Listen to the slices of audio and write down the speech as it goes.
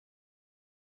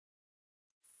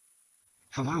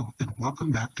Hello, and welcome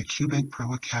back to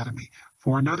QBankPro Academy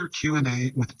for another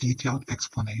Q&A with detailed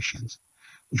explanations.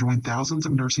 Join thousands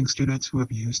of nursing students who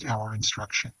have used our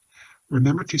instruction.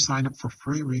 Remember to sign up for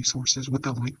free resources with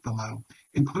the link below,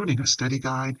 including a study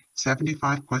guide,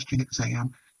 75-question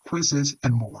exam, quizzes,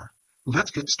 and more.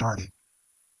 Let's get started.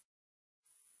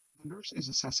 The nurse is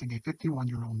assessing a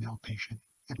 51-year-old male patient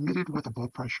admitted with a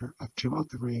blood pressure of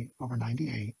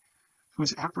 203/98 who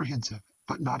is apprehensive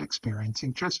but not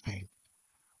experiencing chest pain.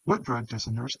 What drug does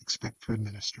a nurse expect to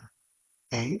administer?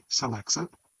 A. Celexa,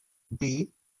 B.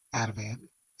 Ativan,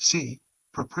 C.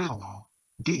 Propranolol,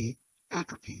 D.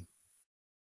 Atropine.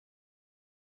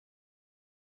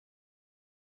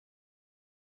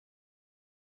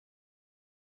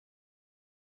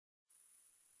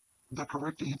 The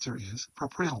correct answer is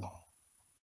propranolol.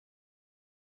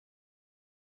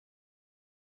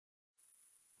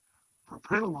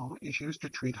 Propranolol is used to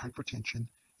treat hypertension,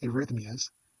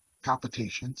 arrhythmias,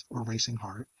 palpitations or racing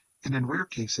heart, and in rare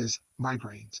cases,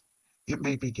 migraines. It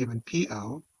may be given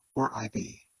PO or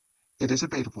IV. It is a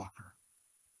beta blocker.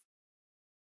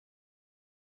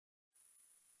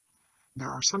 There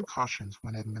are some cautions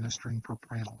when administering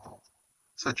propranolol,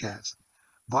 such as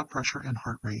blood pressure and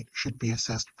heart rate should be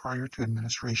assessed prior to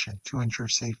administration to ensure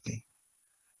safety.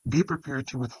 Be prepared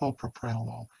to withhold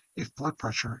propranolol if blood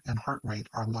pressure and heart rate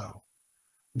are low.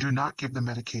 Do not give the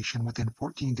medication within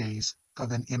 14 days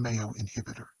of an MAO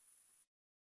inhibitor.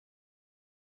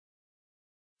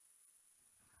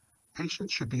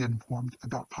 Patients should be informed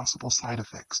about possible side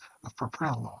effects of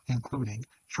propranolol, including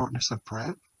shortness of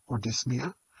breath or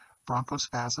dyspnea,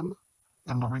 bronchospasm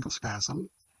and laryngospasm,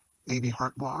 AV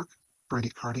heart block,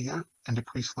 bradycardia and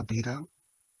decreased libido,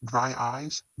 dry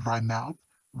eyes, dry mouth,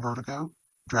 vertigo,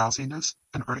 drowsiness,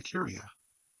 and urticaria.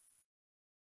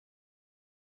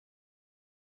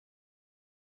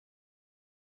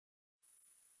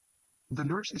 The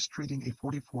nurse is treating a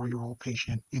 44-year-old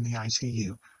patient in the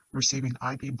ICU, receiving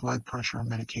IV blood pressure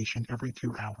medication every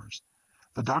 2 hours.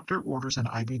 The doctor orders an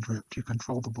IV drip to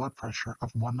control the blood pressure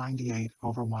of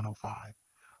 198/105.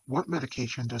 What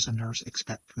medication does a nurse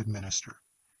expect to administer?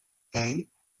 A.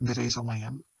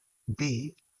 Midazolam,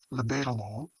 B.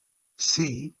 Labetalol,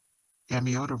 C.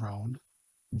 Amiodarone,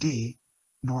 D.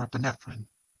 Norepinephrine.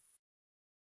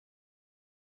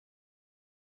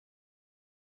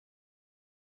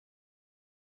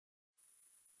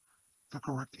 The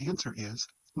correct answer is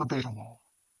labetalol.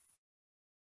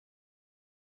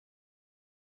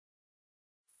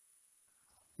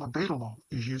 Labetalol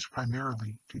is used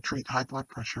primarily to treat high blood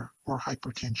pressure or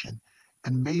hypertension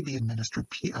and may be administered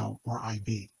PO or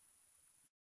IV.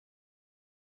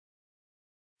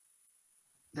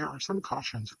 There are some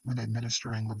cautions when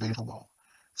administering labetalol,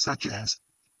 such as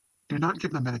do not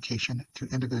give the medication to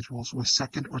individuals with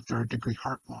second or third degree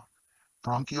heart block,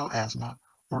 bronchial asthma,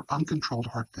 or uncontrolled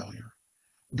heart failure.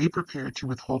 Be prepared to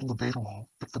withhold labetalol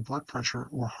if the blood pressure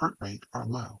or heart rate are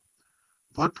low.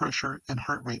 Blood pressure and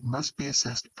heart rate must be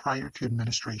assessed prior to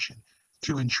administration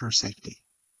to ensure safety.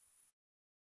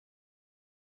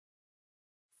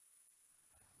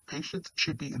 Patients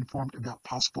should be informed about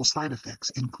possible side effects,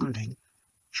 including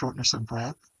shortness of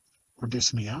breath or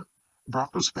dyspnea,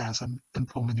 bronchospasm, and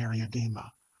pulmonary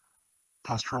edema,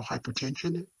 postural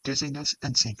hypertension, dizziness,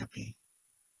 and syncope,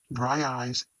 dry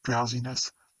eyes,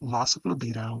 drowsiness, loss of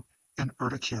libido, and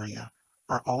urticaria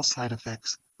are all side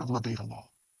effects of labetalol.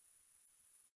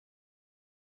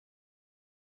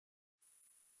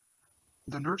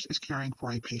 The nurse is caring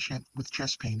for a patient with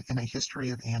chest pain and a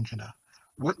history of angina.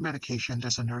 What medication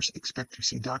does a nurse expect to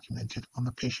see documented on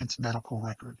the patient's medical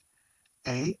record?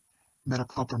 A.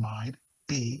 Metoclopramide,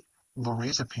 B.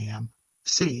 Lorazepam,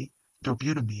 C.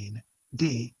 Dobutamine,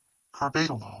 D.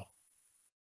 Carvedilol.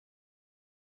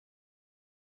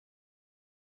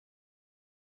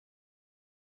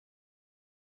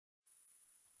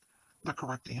 The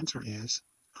correct answer is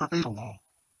carvedilol.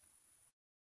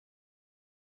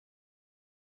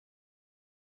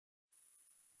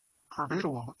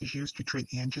 Carvedilol is used to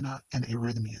treat angina and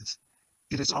arrhythmias.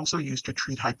 It is also used to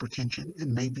treat hypertension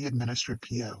and may be administered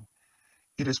PO.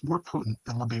 It is more potent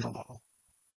than labetalol.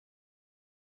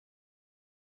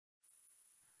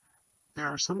 There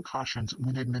are some cautions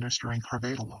when administering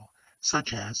carvedilol,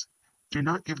 such as do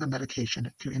not give the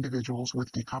medication to individuals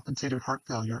with decompensated heart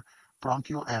failure,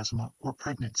 bronchial asthma, or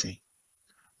pregnancy.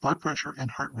 Blood pressure and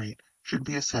heart rate should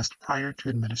be assessed prior to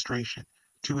administration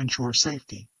to ensure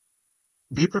safety.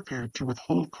 Be prepared to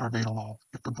withhold carvedilol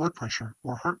if the blood pressure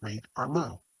or heart rate are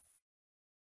low.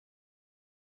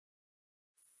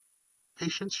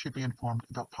 Patients should be informed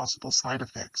about possible side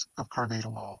effects of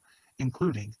carvedilol,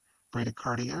 including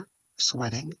bradycardia,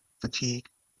 sweating, fatigue,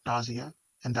 nausea,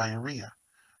 and diarrhea.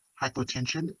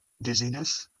 hypotension,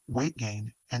 dizziness, weight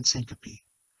gain, and syncope,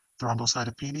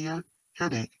 thrombocytopenia,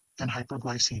 headache, and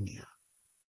hyperglycemia.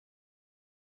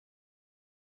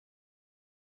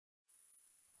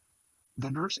 The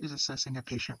nurse is assessing a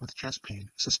patient with chest pain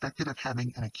suspected of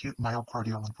having an acute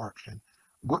myocardial infarction.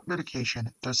 What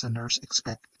medication does the nurse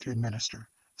expect to administer?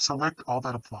 Select all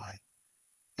that apply.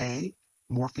 A.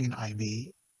 Morphine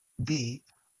IV. B.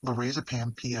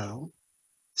 Lorazepam PO.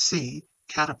 C.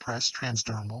 Catapres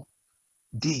transdermal.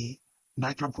 D.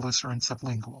 Nitroglycerine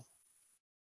sublingual.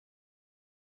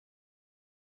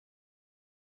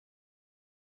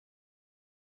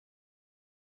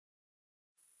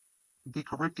 The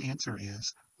correct answer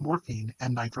is morphine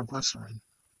and nitroglycerin.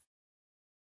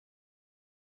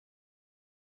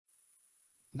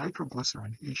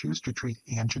 Nitroglycerin is used to treat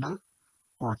angina,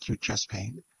 or acute chest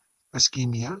pain,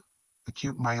 ischemia,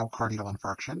 acute myocardial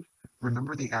infarction,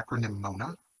 remember the acronym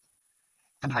MONA,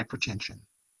 and hypertension.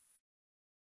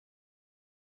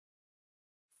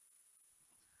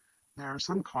 There are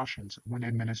some cautions when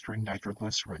administering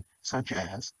nitroglycerin, such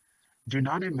as do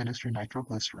not administer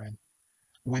nitroglycerin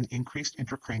when increased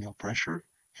intracranial pressure,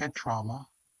 head trauma,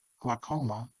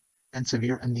 glaucoma, and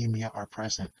severe anemia are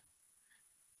present.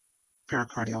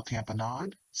 Pericardial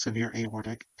tamponade, severe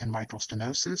aortic and mitral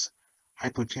stenosis,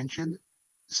 hypotension,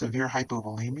 severe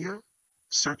hypovolemia,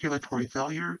 circulatory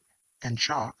failure, and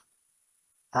shock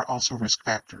are also risk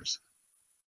factors.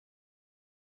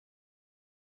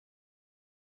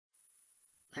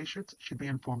 Patients should be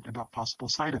informed about possible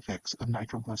side effects of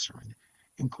nitroglycerin,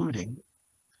 including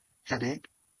headache,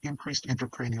 increased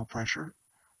intracranial pressure,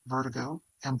 vertigo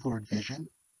and blurred vision,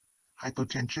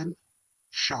 hypotension,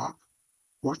 shock,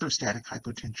 orthostatic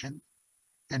hypotension,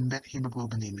 and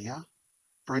methemoglobinemia,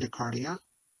 bradycardia,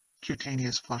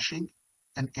 cutaneous flushing,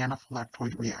 and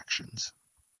anaphylactoid reactions.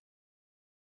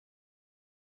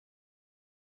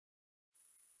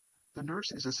 The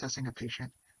nurse is assessing a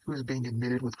patient who is being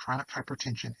admitted with chronic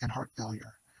hypertension and heart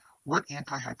failure. What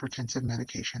antihypertensive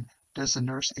medication does the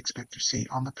nurse expect to see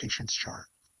on the patient's chart?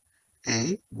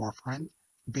 A. Warfarin.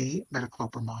 B.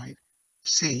 Metoclopramide.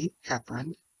 C.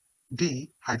 Heparin. D.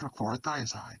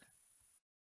 Hydrochlorothiazide.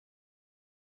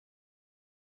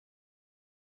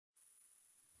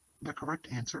 The correct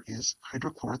answer is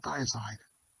hydrochlorothiazide.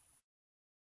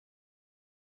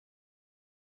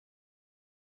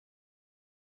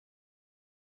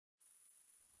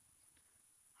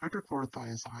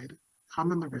 Hydrochlorothiazide,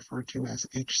 commonly referred to as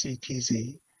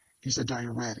HCTZ, is a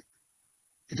diuretic.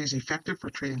 It is effective for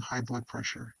treating high blood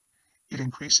pressure. It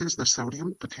increases the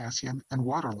sodium, potassium, and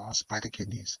water loss by the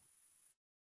kidneys.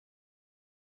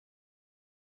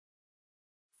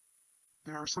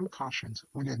 There are some cautions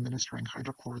when administering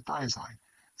hydrochlorothiazide,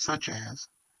 such as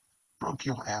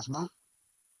bronchial asthma.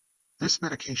 This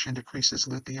medication decreases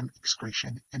lithium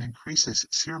excretion and increases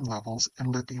serum levels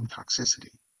and lithium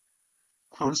toxicity,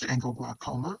 closed-angle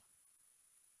glaucoma,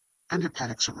 and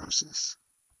hepatic cirrhosis.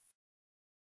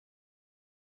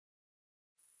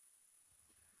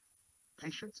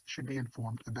 Patients should be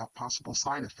informed about possible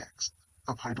side effects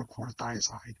of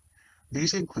hydrochlorothiazide.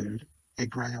 These include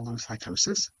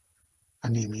agranulocytosis,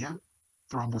 anemia,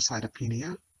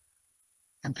 thrombocytopenia,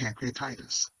 and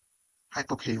pancreatitis,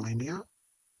 hypokalemia,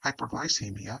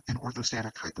 hyperglycemia and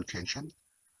orthostatic hypotension,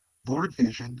 blurred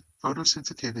vision,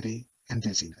 photosensitivity, and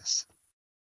dizziness.